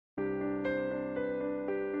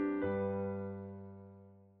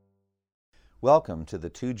Welcome to the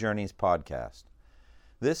Two Journeys podcast.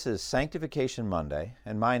 This is Sanctification Monday,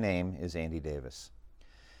 and my name is Andy Davis.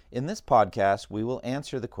 In this podcast, we will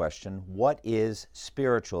answer the question, what is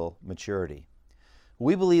spiritual maturity?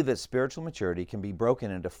 We believe that spiritual maturity can be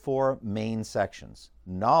broken into four main sections: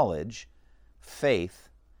 knowledge, faith,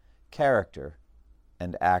 character,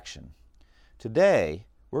 and action. Today,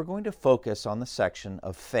 we're going to focus on the section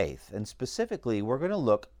of faith, and specifically, we're going to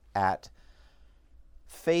look at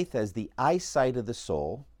faith as the eyesight of the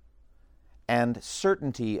soul and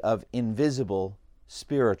certainty of invisible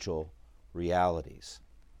spiritual realities.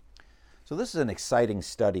 So this is an exciting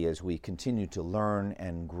study as we continue to learn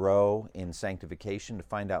and grow in sanctification, to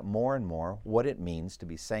find out more and more what it means to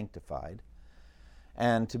be sanctified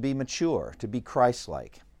and to be mature, to be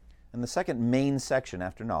Christ-like. In the second main section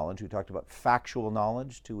after knowledge, we talked about factual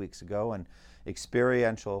knowledge 2 weeks ago and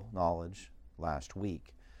experiential knowledge last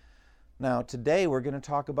week. Now, today we're going to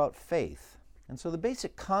talk about faith. And so the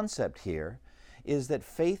basic concept here is that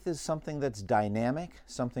faith is something that's dynamic,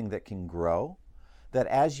 something that can grow, that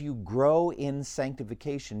as you grow in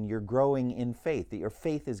sanctification, you're growing in faith, that your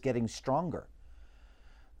faith is getting stronger,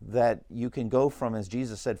 that you can go from, as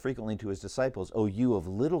Jesus said frequently to his disciples, "Oh, you of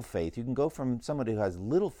little faith," you can go from somebody who has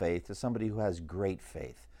little faith to somebody who has great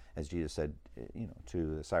faith. As Jesus said,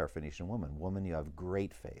 to the Syrophoenician woman, "Woman, you have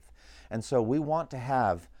great faith." And so we want to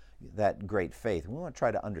have that great faith. We want to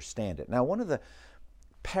try to understand it. Now, one of the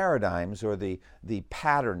paradigms or the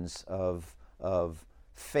patterns of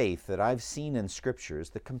faith that I've seen in Scripture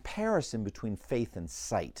is the comparison between faith and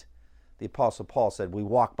sight. The Apostle Paul said, "We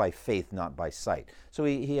walk by faith, not by sight." So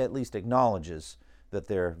he at least acknowledges that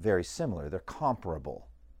they're very similar. They're comparable.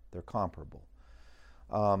 They're comparable.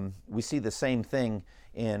 We see the same thing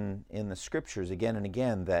in the Scriptures again and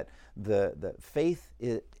again, that the faith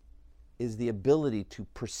is the ability to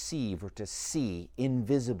perceive or to see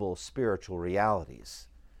invisible spiritual realities.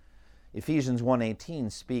 Ephesians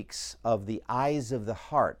 1:18 speaks of the eyes of the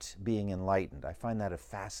heart being enlightened. I find that a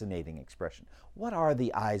fascinating expression. What are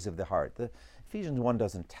the eyes of the heart? The Ephesians 1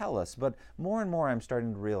 doesn't tell us, but more and more I'm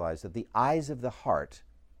starting to realize that the eyes of the heart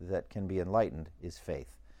that can be enlightened is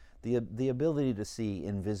faith. The ability to see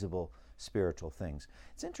invisible spiritual things.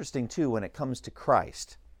 It's interesting too when it comes to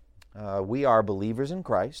Christ. We are believers in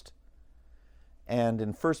Christ. And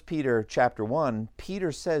in 1 Peter chapter 1,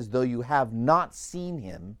 Peter says, "Though you have not seen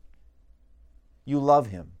him, you love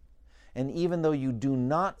him. And even though you do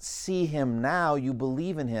not see him now, you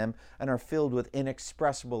believe in him and are filled with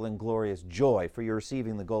inexpressible and glorious joy, for you're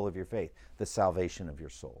receiving the goal of your faith, the salvation of your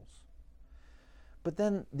souls." But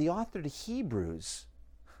then the author to Hebrews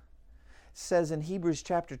says in Hebrews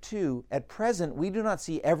chapter 2, "At present we do not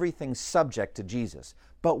see everything subject to Jesus,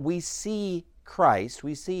 but we see Christ,"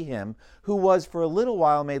 we see him, "who was for a little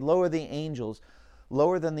while made lower than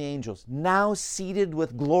the angels, now seated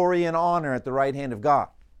with glory and honor at the right hand of God."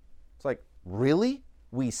 It's like, really?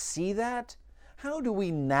 We see that? How do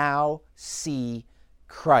we now see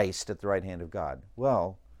Christ at the right hand of God?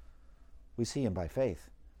 Well, we see him by faith.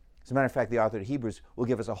 As a matter of fact, the author of Hebrews will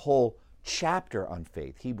give us a whole chapter on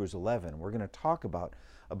faith, Hebrews 11. We're going to talk about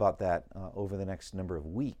that over the next number of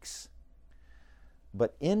weeks.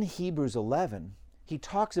 But in Hebrews 11, he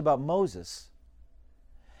talks about Moses.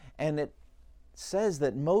 And it says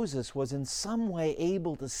that Moses was in some way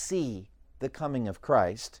able to see the coming of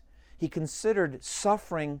Christ. He considered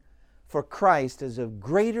suffering for Christ as of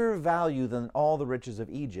greater value than all the riches of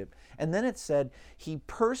Egypt. And then it said he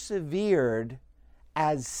persevered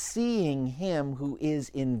as seeing him who is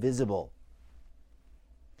invisible.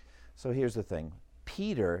 So here's the thing.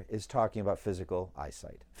 Peter is talking about physical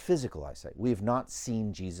eyesight. Physical eyesight. We have not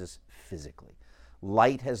seen Jesus physically.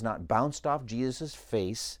 Light has not bounced off Jesus'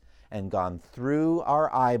 face and gone through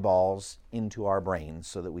our eyeballs into our brains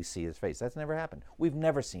so that we see his face. That's never happened. We've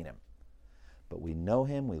never seen him. But we know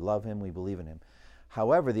him, we love him, we believe in him.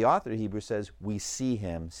 However, the author of Hebrews says we see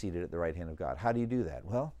him seated at the right hand of God. How do you do that?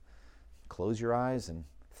 Well, close your eyes and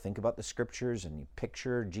think about the Scriptures, and you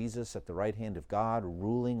picture Jesus at the right hand of God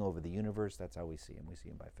ruling over the universe. That's how we see him. We see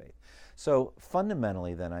him by faith. So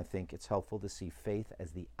fundamentally then, I think it's helpful to see faith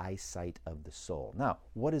as the eyesight of the soul. Now,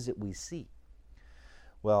 what is it we see?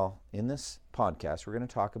 Well, in this podcast, we're going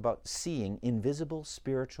to talk about seeing invisible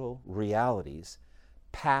spiritual realities,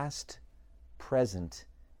 past, present,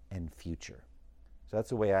 and future. So that's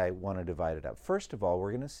the way I want to divide it up. First of all,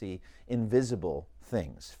 we're going to see invisible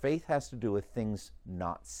things. Faith has to do with things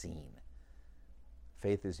not seen.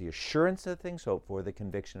 Faith is the assurance of things hoped for, the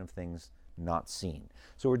conviction of things not seen.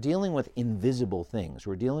 So we're dealing with invisible things.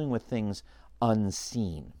 We're dealing with things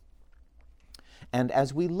unseen. And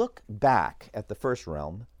as we look back at the first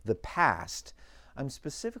realm, the past, I'm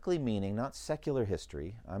specifically meaning not secular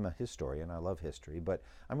history. I'm a historian, I love history, but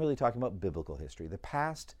I'm really talking about biblical history, the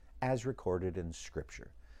past as recorded in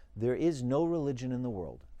Scripture. There is no religion in the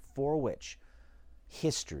world for which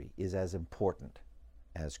history is as important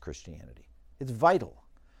as Christianity. It's vital.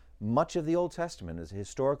 Much of the Old Testament is a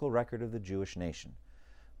historical record of the Jewish nation.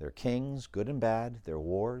 Their kings, good and bad, their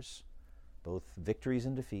wars, both victories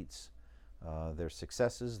and defeats, their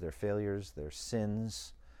successes, their failures, their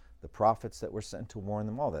sins, the prophets that were sent to warn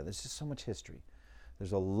them, all that. There's just so much history.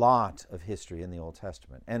 There's a lot of history in the Old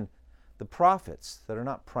Testament. And the prophets that are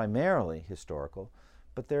not primarily historical,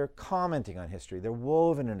 but they're commenting on history. They're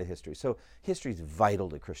woven into history. So history is vital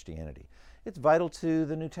to Christianity. It's vital to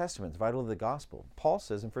the New Testament. It's vital to the gospel. Paul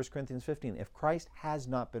says in 1 Corinthians 15, if Christ has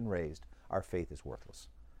not been raised, our faith is worthless.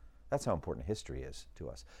 That's how important history is to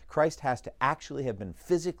us. Christ has to actually have been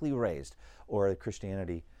physically raised, or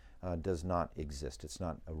Christianity does not exist. It's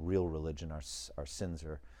not a real religion. Our sins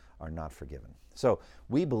are not forgiven. So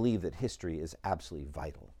we believe that history is absolutely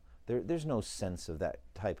vital. There's no sense of that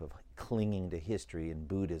type of clinging to history in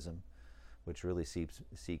Buddhism, which really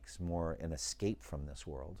seeks more an escape from this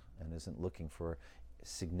world and isn't looking for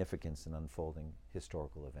significance in unfolding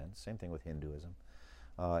historical events. Same thing with Hinduism,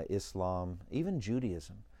 Islam, even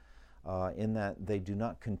Judaism, in that they do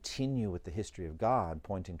not continue with the history of God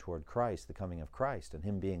pointing toward Christ, the coming of Christ, and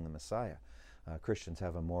Him being the Messiah. Christians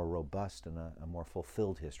have a more robust and a more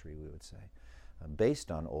fulfilled history, we would say, based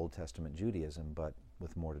on Old Testament Judaism, but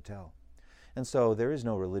with more to tell. And so there is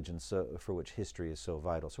no religion for which history is so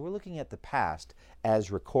vital. So we're looking at the past as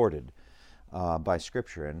recorded by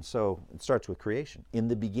Scripture. And so it starts with creation. In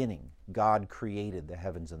the beginning, God created the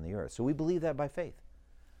heavens and the earth. So we believe that by faith.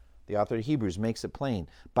 The author of Hebrews makes it plain.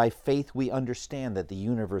 By faith we understand that the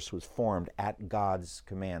universe was formed at God's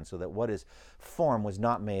command, so that what is formed was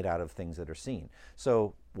not made out of things that are seen.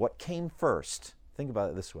 So what came first? Think about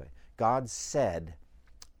it this way. God said,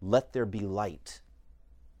 "Let there be light,"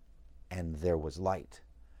 and there was light.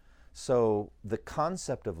 So the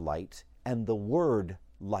concept of light and the word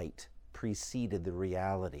light preceded the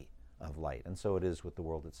reality of light. And so it is with the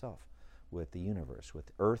world itself, with the universe,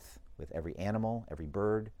 with earth, with every animal, every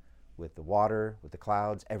bird, with the water, with the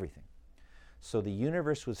clouds, everything. So the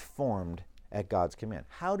universe was formed at God's command.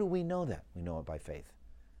 How do we know that? We know it by faith.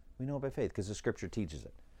 We know it by faith because the Scripture teaches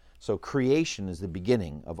it. So creation is the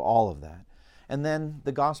beginning of all of that. And then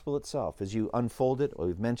the gospel itself, as you unfold it,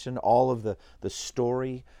 we've mentioned all of the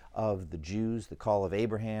story of the Jews, the call of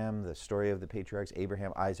Abraham, the story of the patriarchs,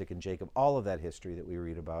 Abraham, Isaac, and Jacob, all of that history that we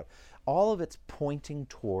read about, all of it's pointing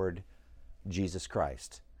toward Jesus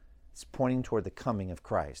Christ. It's pointing toward the coming of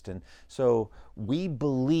Christ. And so we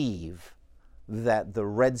believe that the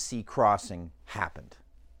Red Sea crossing happened.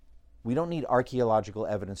 We don't need archaeological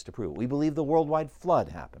evidence to prove it. We believe the worldwide flood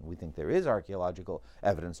happened. We think there is archaeological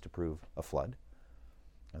evidence to prove a flood.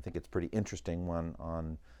 I think it's pretty interesting when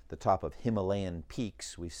on the top of Himalayan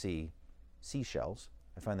peaks we see seashells.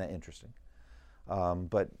 I find that interesting.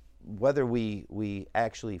 But whether we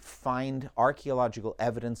actually find archaeological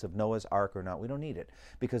evidence of Noah's Ark or not, we don't need it,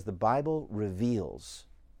 because the Bible reveals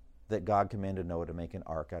that God commanded Noah to make an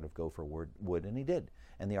ark out of gopher wood, and he did,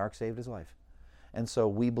 and the ark saved his life. And so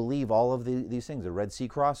we believe all of these things, the Red Sea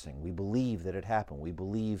crossing, we believe that it happened. We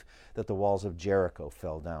believe that the walls of Jericho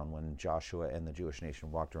fell down when Joshua and the Jewish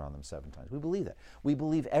nation walked around them 7 times. We believe that. We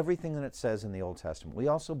believe everything that it says in the Old Testament. We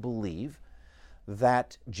also believe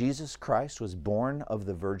that Jesus Christ was born of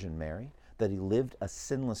the Virgin Mary, that he lived a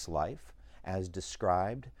sinless life as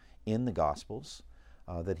described in the Gospels,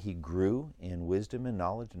 that he grew in wisdom and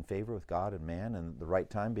knowledge and favor with God and man, and at the right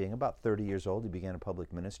time, being about 30 years old, he began a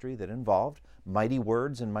public ministry that involved mighty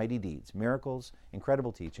words and mighty deeds, miracles,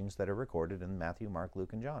 incredible teachings that are recorded in Matthew, Mark,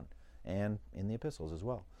 Luke, and John, and in the epistles as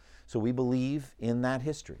well. So we believe in that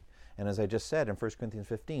history. And as I just said in 1 Corinthians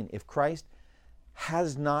 15, if Christ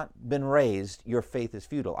has not been raised, your faith is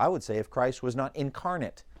futile. I would say if Christ was not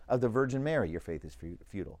incarnate of the Virgin Mary, your faith is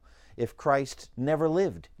futile. If Christ never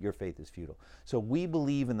lived, your faith is futile. So we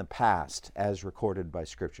believe in the past as recorded by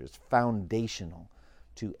Scripture. It's foundational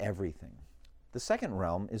to everything. The second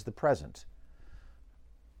realm is the present.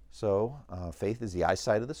 So faith is the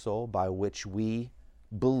eyesight of the soul by which we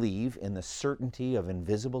believe in the certainty of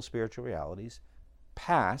invisible spiritual realities,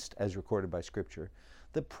 past as recorded by Scripture,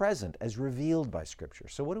 the present as revealed by Scripture.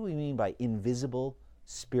 So what do we mean by invisible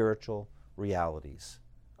spiritual realities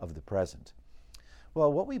of the present?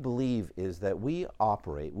 Well, what we believe is that we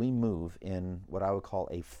move in what I would call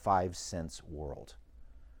a 5-sense world.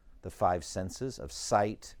 The 5 senses of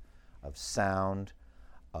sight, of sound,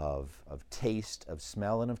 of taste, of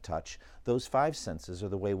smell, and of touch. Those 5 senses are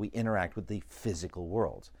the way we interact with the physical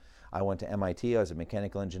world. I went to MIT. I was a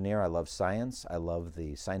mechanical engineer. I love science. I love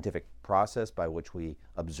the scientific process by which we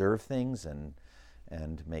observe things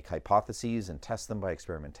and make hypotheses and test them by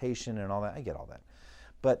experimentation and all that. I get all that.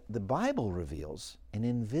 But the Bible reveals an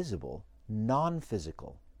invisible,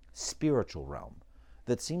 non-physical, spiritual realm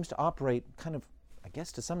that seems to operate kind of, I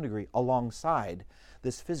guess to some degree, alongside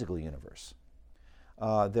this physical universe.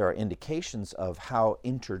 There are indications of how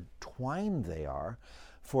intertwined they are.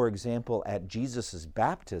 For example, at Jesus'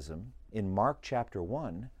 baptism in Mark chapter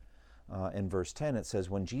 1, in verse 10, it says,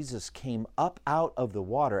 when Jesus came up out of the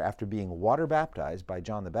water after being water baptized by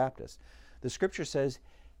John the Baptist, the scripture says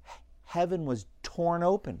heaven was torn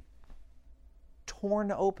open,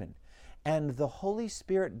 and the Holy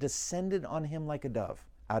Spirit descended on him like a dove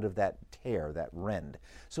out of that tear, that rend.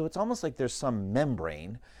 So it's almost like there's some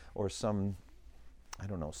membrane or some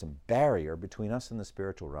barrier between us and the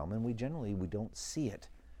spiritual realm, and we don't see it.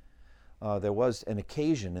 There was an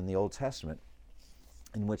occasion in the Old Testament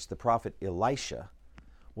in which the prophet Elisha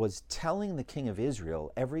was telling the king of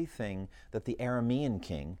Israel everything that the Aramean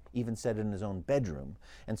king even said in his own bedroom.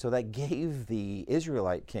 And so that gave the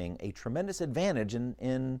Israelite king a tremendous advantage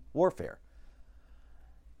in warfare.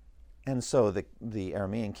 And so the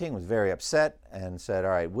Aramean king was very upset and said,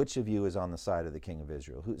 all right, which of you is on the side of the king of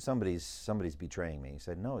Israel? Somebody's betraying me. He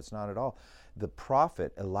said, no, it's not at all. The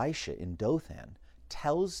prophet Elisha in Dothan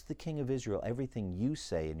tells the king of Israel everything you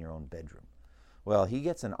say in your own bedroom. Well, he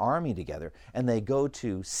gets an army together, and they go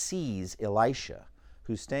to seize Elisha,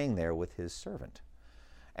 who's staying there with his servant.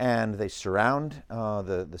 And they surround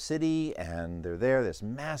the city, and they're there, this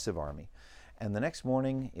massive army. And the next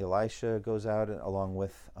morning, Elisha goes out along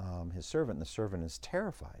with his servant, and the servant is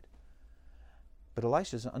terrified. But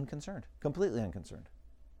Elisha's unconcerned, completely unconcerned.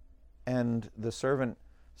 And the servant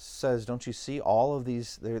says, don't you see all of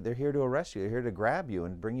these, they're here to arrest you, they're here to grab you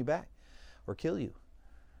and bring you back or kill you.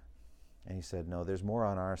 And he said, no, there's more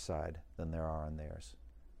on our side than there are on theirs.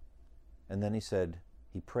 And then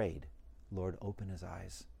he prayed, Lord, open his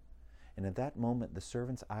eyes. And at that moment, the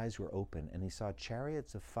servant's eyes were open, and he saw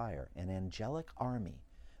chariots of fire, an angelic army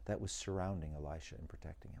that was surrounding Elisha and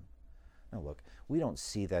protecting him. Now look, we don't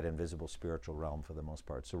see that invisible spiritual realm for the most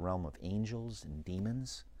part. It's a realm of angels and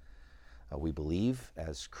demons. We believe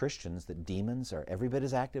as Christians that demons are every bit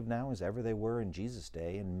as active now as ever they were in Jesus'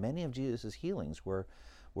 day, and many of Jesus' healings were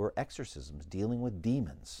exorcisms dealing with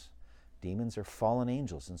demons. Demons are fallen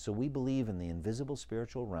angels, and so we believe in the invisible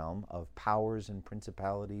spiritual realm of powers and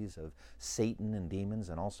principalities, of Satan and demons,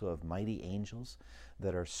 and also of mighty angels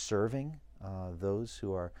that are serving those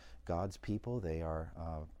who are God's people. They are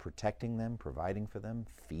protecting them, providing for them,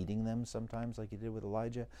 feeding them sometimes like he did with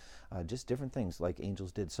Elijah, just different things like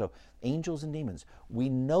angels did. So angels and demons, we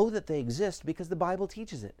know that they exist because the Bible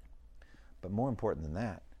teaches it. But more important than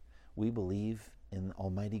that, we believe in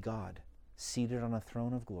Almighty God, seated on a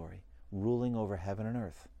throne of glory, ruling over heaven and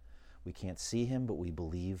earth. We can't see him, but we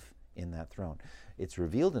believe in that throne. It's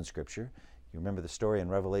revealed in Scripture. You remember the story in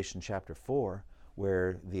Revelation chapter 4,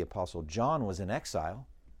 where the Apostle John was in exile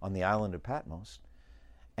on the island of Patmos,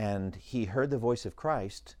 and he heard the voice of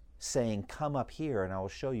Christ saying, come up here and I will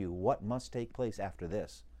show you what must take place after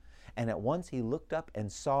this. And at once he looked up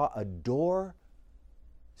and saw a door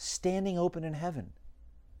standing open in heaven.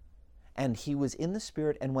 And he was in the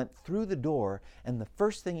Spirit and went through the door, and the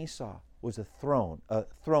first thing he saw was a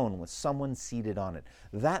throne with someone seated on it.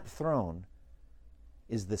 That throne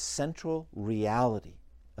is the central reality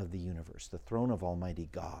of the universe, the throne of Almighty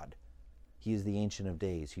God. He is the Ancient of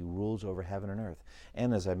Days. He rules over heaven and earth.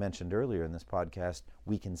 And as I mentioned earlier in this podcast,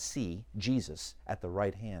 we can see Jesus at the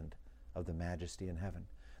right hand of the Majesty in heaven.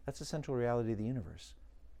 That's the central reality of the universe.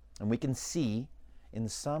 And we can see, in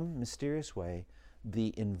some mysterious way,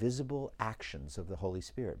 the invisible actions of the Holy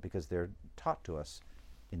Spirit because they're taught to us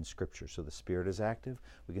in Scripture. So the Spirit is active.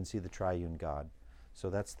 We can see the triune God.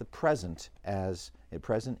 So that's the present as a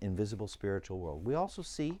present invisible spiritual world. We also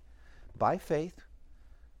see, by faith,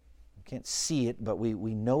 we can't see it, but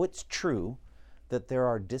we know it's true, that there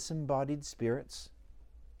are disembodied spirits,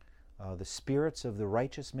 the spirits of the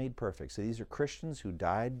righteous made perfect. So these are Christians who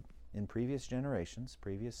died in previous generations,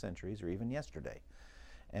 previous centuries, or even yesterday.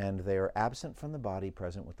 And they are absent from the body,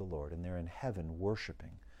 present with the Lord, and they're in heaven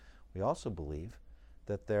worshiping. We also believe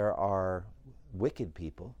that there are wicked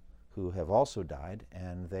people who have also died,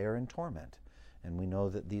 and they are in torment. And we know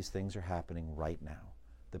that these things are happening right now,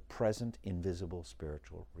 the present invisible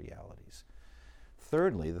spiritual realities.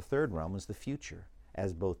 Thirdly, the third realm is the future,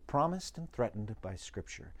 as both promised and threatened by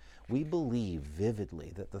Scripture. We believe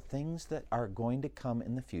vividly that the things that are going to come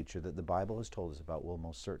in the future that the Bible has told us about will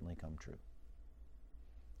most certainly come true.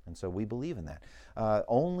 And so we believe in that.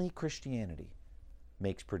 Only Christianity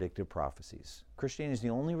makes predictive prophecies. Christianity is the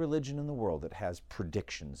only religion in the world that has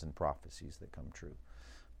predictions and prophecies that come true.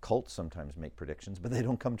 Cults sometimes make predictions, but they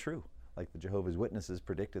don't come true. Like the Jehovah's Witnesses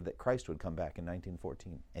predicted that Christ would come back in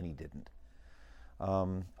 1914, and he didn't.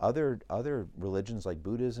 Other religions like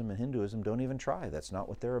Buddhism and Hinduism don't even try. That's not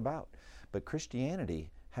what they're about. But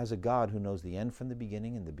Christianity has a God who knows the end from the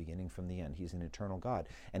beginning and the beginning from the end. He's an eternal God,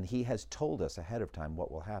 and he has told us ahead of time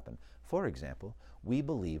what will happen. For example, we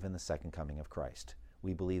believe in the second coming of Christ.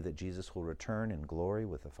 We believe that Jesus will return in glory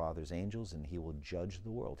with the Father's angels, and he will judge the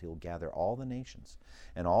world. He will gather all the nations,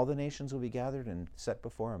 and all the nations will be gathered and set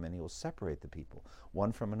before him, and he will separate the people,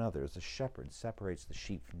 one from another, as a shepherd separates the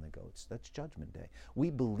sheep from the goats. That's Judgment Day. We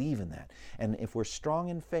believe in that. And if we're strong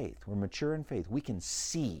in faith, we're mature in faith, we can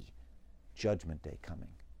see Judgment Day coming.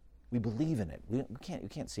 We believe in it. We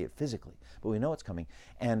can't see it physically, but we know it's coming.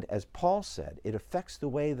 And as Paul said, it affects the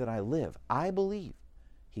way that I live. I believe,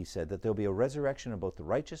 he said, that there'll be a resurrection of both the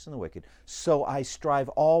righteous and the wicked, so I strive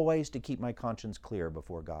always to keep my conscience clear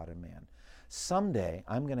before God and man. Someday,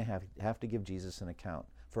 I'm going to have to give Jesus an account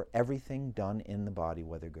for everything done in the body,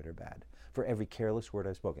 whether good or bad. For every careless word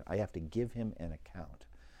I've spoken, I have to give him an account.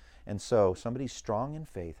 And so somebody strong in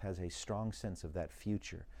faith has a strong sense of that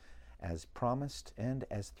future as promised and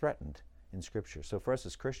as threatened in Scripture. So for us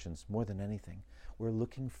as Christians, more than anything, we're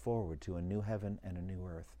looking forward to a new heaven and a new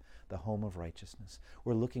earth, the home of righteousness.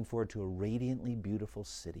 We're looking forward to a radiantly beautiful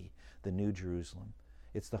city, the New Jerusalem.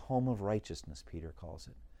 It's the home of righteousness, Peter calls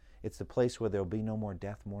it. It's the place where there'll be no more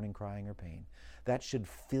death, mourning, crying, or pain. That should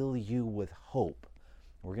fill you with hope.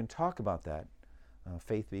 We're going to talk about that,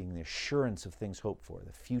 faith being the assurance of things hoped for,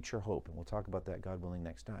 the future hope, and we'll talk about that, God willing,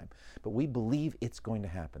 next time. But we believe it's going to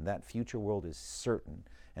happen. That future world is certain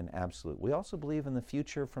and absolute. We also believe in the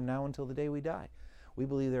future from now until the day we die. We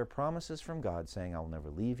believe there are promises from God saying, I'll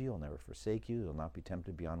never leave you, I'll never forsake you, you'll not be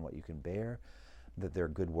tempted beyond what you can bear, that there are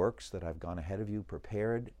good works that I've gone ahead of you,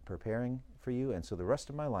 preparing for you, and so the rest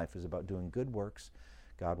of my life is about doing good works.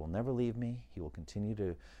 God will never leave me. He will continue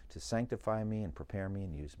to sanctify me and prepare me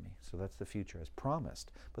and use me. So that's the future as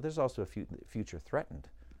promised. But there's also a future threatened.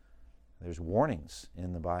 There's warnings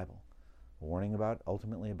in the Bible. A warning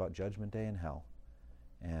ultimately about Judgment Day and hell,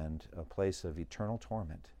 and a place of eternal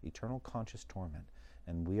torment, eternal conscious torment.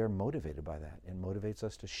 And we are motivated by that. It motivates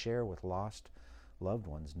us to share with lost loved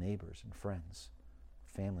ones, neighbors and friends,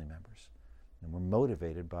 family members. And we're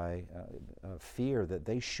motivated by fear that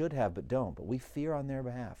they should have but don't, but we fear on their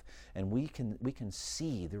behalf. And we can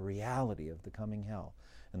see the reality of the coming hell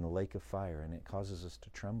and the lake of fire, and it causes us to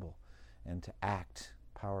tremble and to act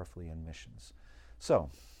powerfully in missions. So,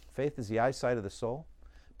 faith is the eyesight of the soul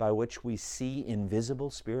by which we see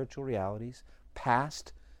invisible spiritual realities,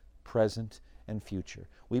 past, present, and future.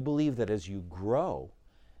 We believe that as you grow,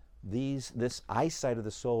 this eyesight of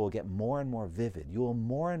the soul will get more and more vivid. You will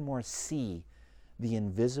more and more see the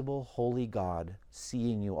invisible, holy God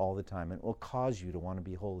seeing you all the time, and it will cause you to want to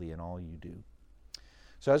be holy in all you do.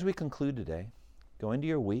 So as we conclude today, go into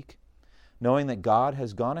your week knowing that God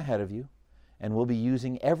has gone ahead of you and will be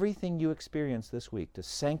using everything you experience this week to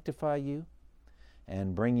sanctify you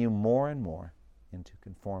and bring you more and more into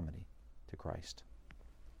conformity to Christ.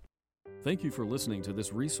 Thank you for listening to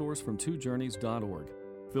this resource from twojourneys.org.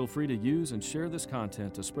 Feel free to use and share this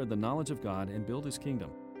content to spread the knowledge of God and build His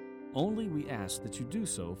kingdom. Only we ask that you do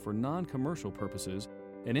so for non-commercial purposes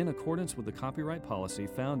and in accordance with the copyright policy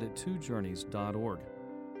found at twojourneys.org.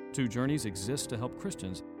 Two Journeys exists to help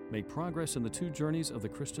Christians make progress in the two journeys of the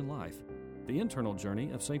Christian life, the internal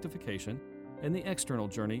journey of sanctification and the external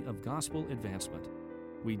journey of gospel advancement.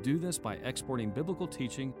 We do this by exporting biblical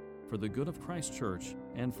teaching for the good of Christ's church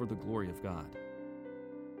and for the glory of God.